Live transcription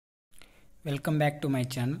Welcome back to my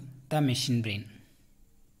channel, The Machine Brain.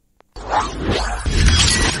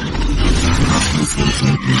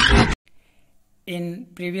 In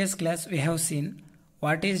previous class, we have seen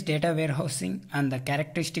what is data warehousing and the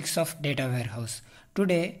characteristics of data warehouse.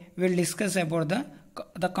 Today, we will discuss about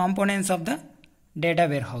the components of the data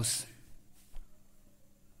warehouse.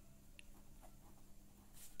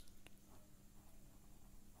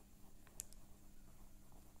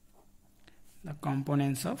 The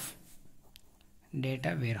components of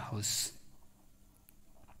data warehouse.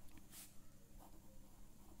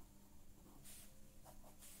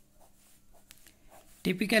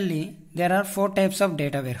 Typically, there are four types of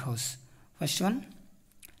data warehouse. First one,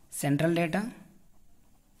 central data.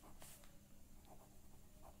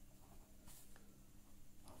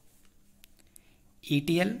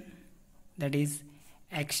 ETL, that is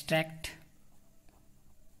extract,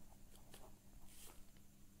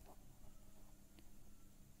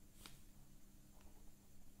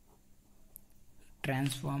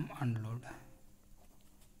 transform, unload.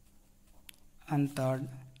 And third,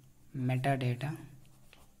 metadata.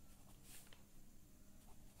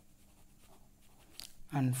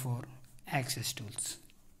 And four, access tools.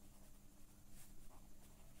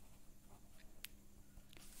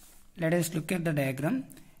 Let us look at the diagram.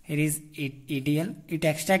 Here is ETL. It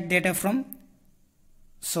extracts data from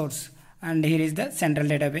source, and here is the central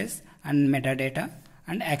database and metadata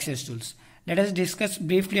and access tools. Let us discuss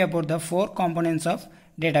briefly about the four components of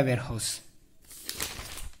data warehouse.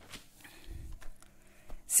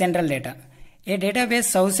 Central data. A database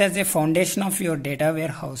serves as a foundation of your data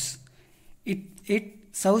warehouse. It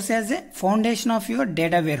serves as a foundation of your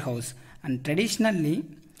data warehouse, and traditionally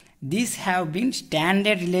these have been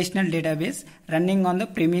standard relational database running on the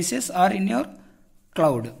premises or in your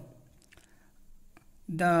cloud.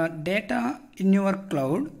 The data in your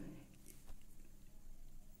cloud,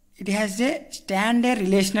 it has a standard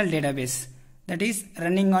relational database that is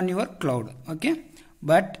running on your cloud. Okay,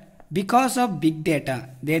 but because of big data,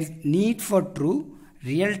 there is need for true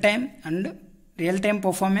real-time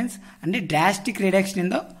performance and a drastic reduction in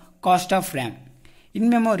the cost of RAM. In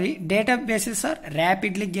memory, databases are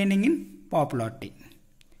rapidly gaining in popularity.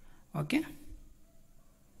 Okay.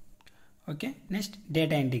 Next,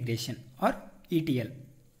 data integration or ETL.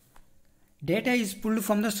 Data is pulled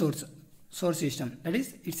from the source system. That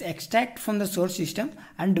is, it's extracted from the source system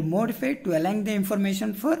and modified to align the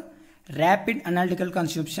information for rapid analytical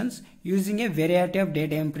consumptions using a variety of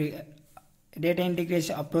data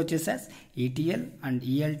integration approaches as ETL and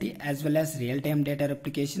ELT, as well as real-time data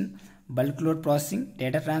replication, bulk load processing,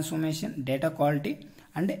 data transformation, data quality,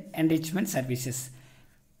 and enrichment services.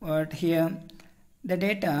 But here the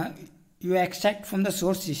data you extract from the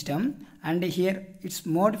source system, and here it's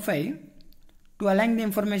modified to align the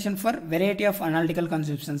information for variety of analytical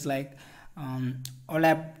consumptions like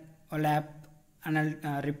OLAP,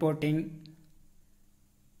 reporting,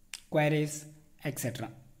 queries, etc.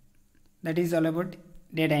 That is all about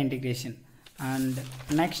data integration. And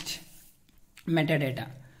next, metadata.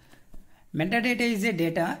 Metadata is a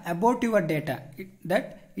data about your data.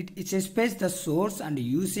 It specifies the source and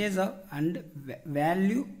usage of and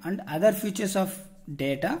value and other features of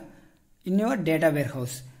data in your data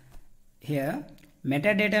warehouse. Here,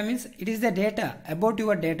 metadata means it is the data about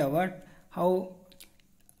your data, how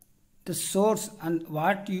the source and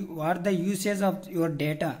what the uses of your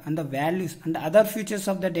data and the values and other features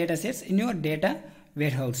of the data sets in your data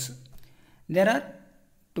warehouse. There are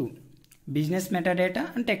two, business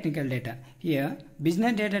metadata and technical data. Here,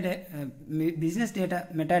 business data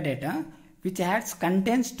metadata, which adds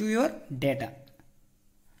contents to your data,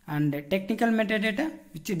 and technical metadata,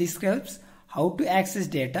 which describes how to access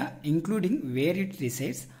data, including where it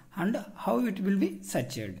resides and how it will be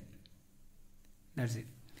searched. That's it.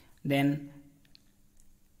 Then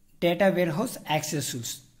data warehouse access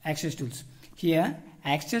tools. Here,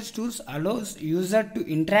 access tools allows user to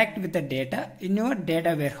interact with the data in your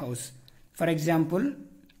data warehouse. For example,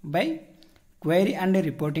 by query and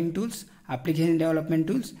reporting tools, application development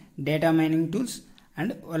tools, data mining tools,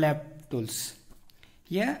 and OLAP tools.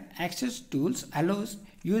 Here, access tools allows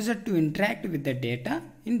user to interact with the data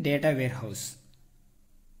in data warehouse.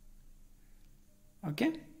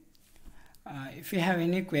 Okay. If you have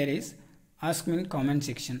any queries, ask me in comment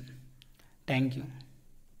section. Thank you.